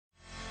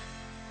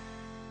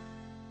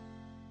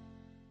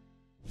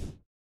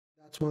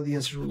That's one of the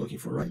answers we're looking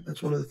for, right?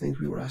 That's one of the things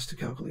we were asked to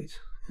calculate.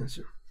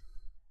 Answer.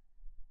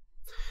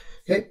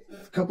 Okay,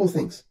 a couple of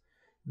things.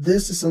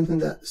 This is something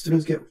that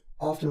students get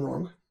often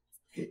wrong.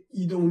 Okay,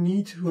 you don't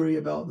need to worry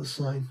about the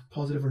sign,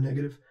 positive or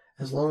negative,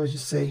 as long as you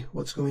say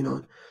what's going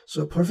on.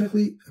 So a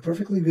perfectly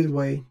good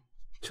way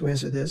to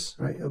answer this,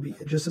 right? It'll be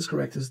just as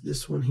correct as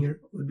this one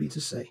here would be to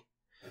say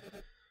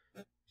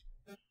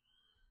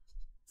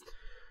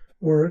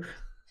work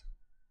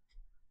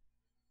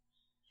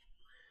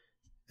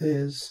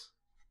is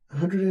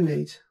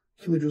 108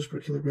 kilojoules per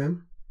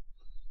kilogram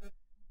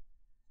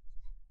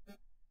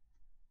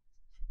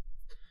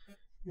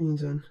being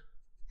done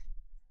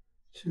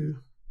to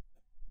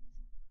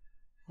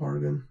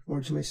Argon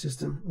or to my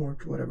system or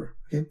to whatever.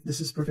 Okay,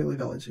 this is perfectly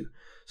valid too.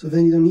 So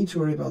then you don't need to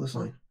worry about the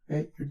sign.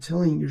 Right?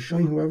 You're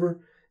showing whoever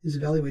is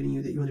evaluating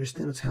you that you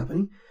understand what's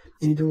happening,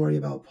 and you don't worry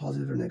about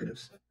positive or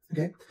negatives.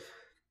 Okay.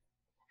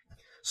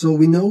 So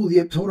we know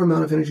the total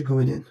amount of energy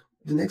going in.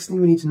 The next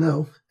thing we need to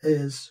know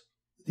is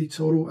the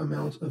total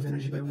amount of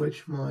energy by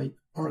which my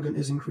Argon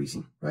is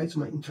increasing, right? So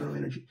my internal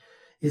energy.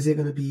 Is it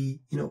going to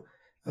be,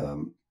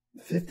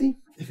 50?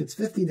 If it's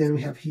 50, then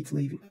we have heat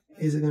leaving.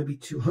 Is it going to be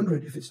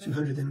 200? If it's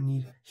 200, then we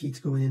need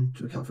heat going in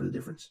to account for the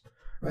difference,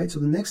 right? So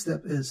the next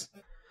step is,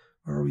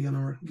 where are we on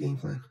our game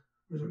plan?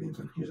 Where's our game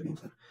plan? Here's our game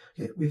plan.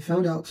 Okay, we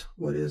found out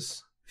what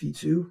is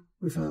V2.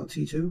 We found out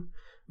T2.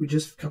 We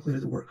just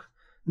calculated the work.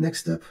 Next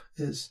step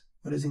is,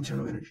 what is the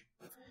internal energy?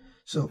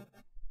 So,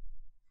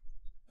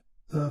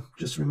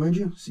 just to remind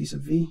you, C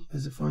sub V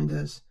is defined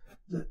as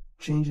the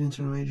change in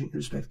internal energy in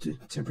respect to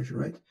temperature,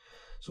 right?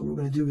 So what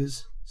we're going to do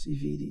is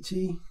CV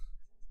dt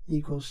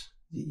equals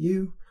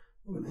du.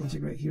 We're going to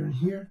integrate here and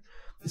here.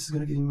 This is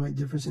going to give me my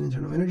difference in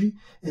internal energy.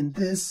 And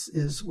this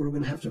is where we're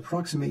going to have to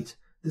approximate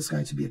this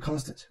guy to be a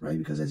constant, right?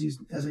 Because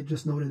as I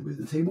just noted with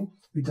the table,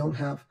 we don't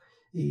have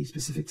a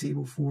specific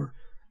table for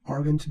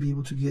Argon to be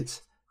able to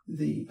get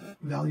the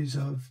values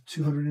of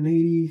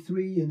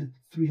 283 and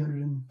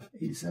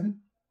 387.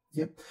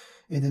 Yep.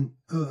 And then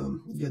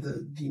get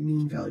the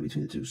mean value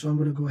between the two. So I'm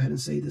going to go ahead and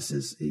say this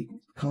is a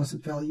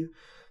constant value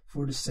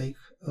for the sake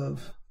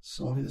of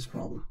solving this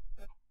problem.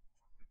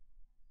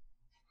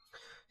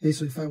 Okay,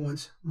 so if I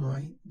want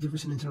my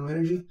difference in internal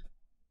energy,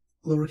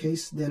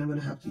 lowercase, then I'm going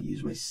to have to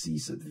use my C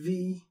sub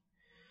V,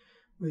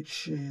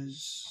 which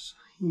is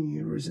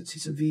here. Where is it? C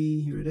sub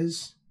V, here it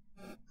is.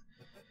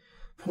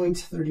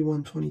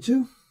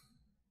 0.3122.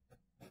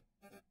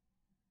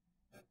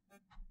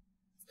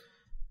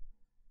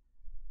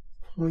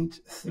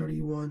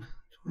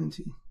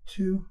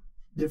 0.3122.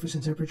 Difference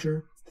in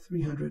temperature,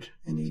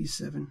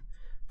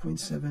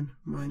 387.7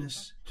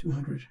 minus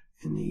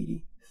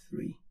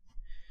 283.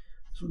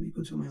 This will be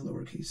equal to my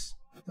lowercase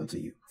delta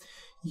U.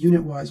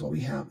 Unit-wise, what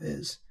we have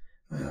is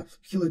I have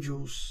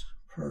kilojoules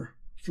per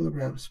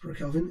kilograms per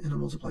Kelvin, and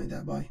I'm multiplying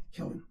that by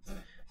Kelvin.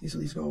 Okay, so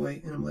these go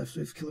away, and I'm left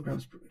with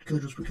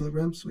kilojoules per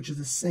kilograms, which is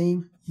the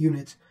same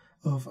unit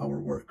of our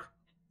work,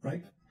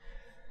 right?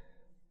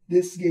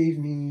 This gave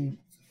me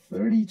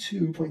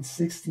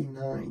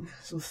 32.69,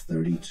 so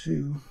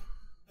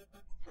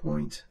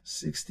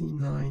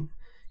 32.69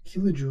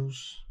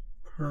 kilojoules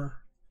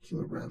per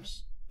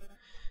kilograms.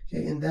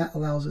 Okay, and that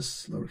allows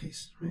us,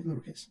 lowercase, right,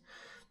 lowercase.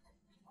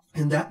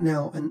 And that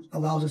now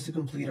allows us to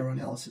complete our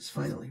analysis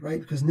finally, right?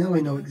 Because now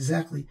I know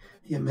exactly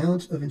the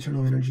amount of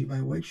internal energy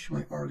by which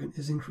my Argon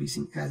is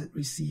increasing as it's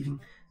receiving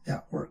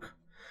that work.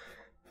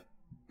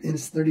 And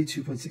it's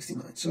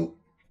 32.69. So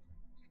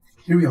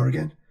here we are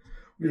again.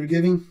 We are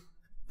giving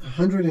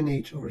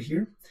 108 over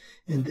here,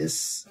 and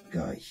this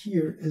guy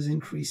here is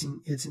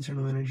increasing its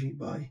internal energy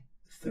by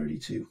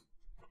 32.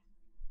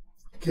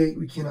 Okay,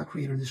 we cannot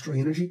create or destroy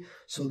energy,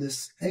 so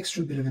this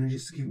extra bit of energy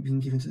that's being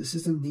given to the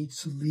system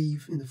needs to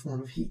leave in the form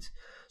of heat.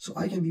 So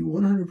I can be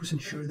 100%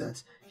 sure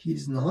that heat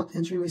is not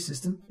entering my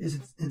system, is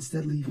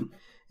instead leaving.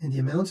 And the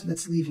amount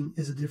that's leaving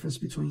is the difference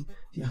between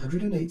the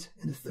 108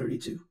 and the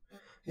 32.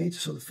 Okay,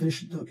 so to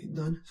finish it, okay,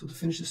 done. So to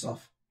finish this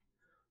off,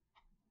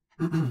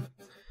 the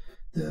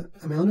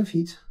amount of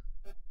heat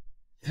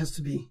has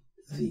to be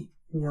the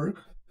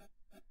work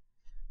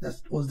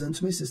that was done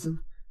to my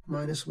system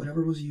minus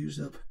whatever was used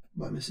up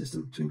by my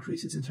system to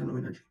increase its internal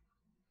energy.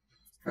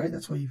 All right,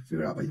 that's why you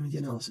figure out by doing the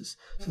analysis.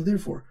 So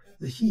therefore,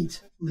 the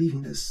heat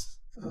leaving this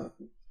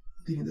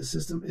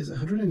system is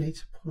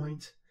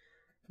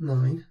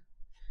 108.9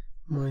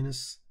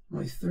 minus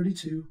my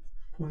 32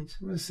 point,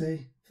 I'm going to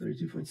say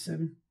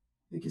 32.7.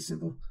 Make it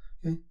simple.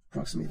 Okay,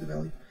 approximate the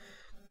value.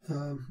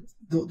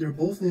 They're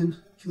both in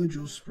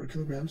kilojoules per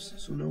kilograms,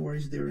 so no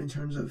worries there in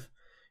terms of,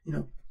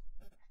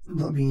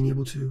 not being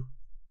able to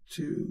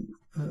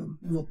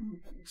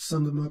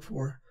sum them up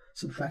or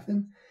subtract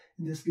them.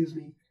 And this gives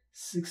me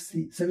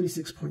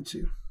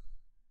 76.2.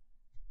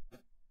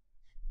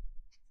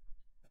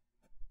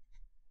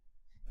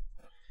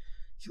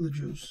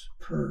 kilojoules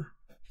per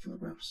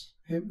kilograms.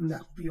 Okay, and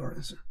that will be our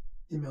answer,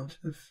 the amount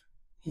of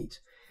heat.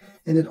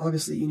 And then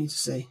obviously you need to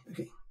say,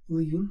 okay,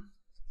 leaving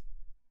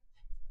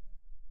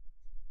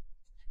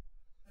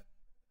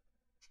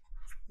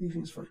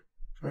is fine.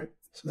 All right,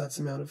 so that's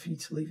the amount of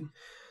heat leaving.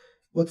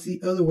 what's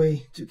the other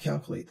way to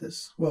calculate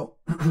this? Well,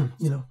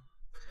 you know,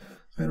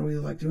 I don't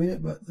really like doing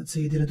it, but let's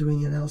say you didn't do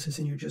any analysis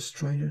and you're just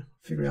trying to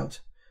figure out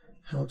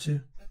how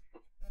to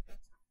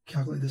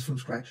calculate this from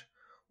scratch.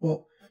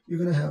 Well, you're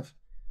going to have,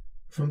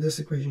 from this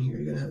equation here,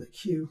 you're going to have the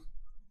Q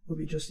will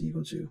be just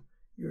equal to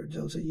your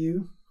delta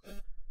U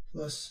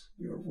plus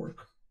your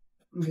work.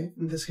 Okay,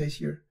 in this case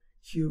here,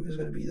 Q is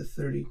going to be the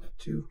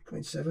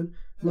 32.7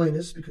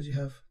 minus, because you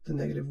have the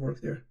negative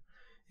work there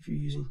if you're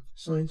using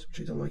signs,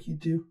 which I don't like you to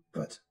do,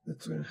 but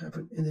that's going to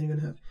happen. And then you're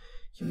going to have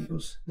Q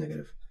equals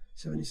negative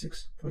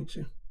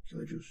 76.2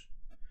 kilojoules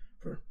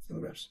per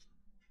kilograms.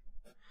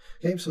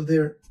 Okay, so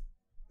there,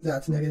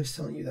 that negative is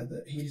telling you that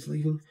the heat is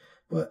leaving,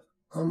 but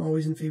I'm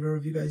always in favor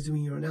of you guys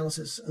doing your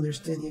analysis,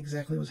 understanding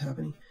exactly what's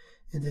happening,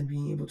 and then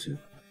being able to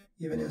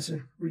give an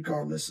answer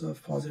regardless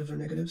of positives or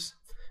negatives,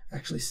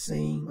 actually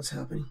saying what's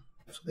happening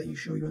so that you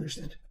show you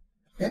understand.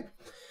 Okay?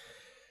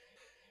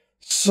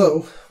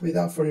 So,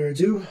 without further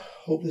ado,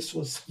 hope this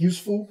was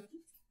useful.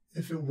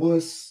 If it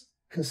was,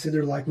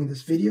 consider liking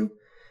this video.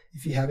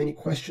 If you have any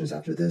questions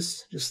after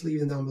this, just leave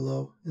them down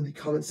below in the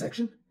comment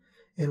section,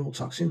 and we'll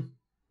talk soon.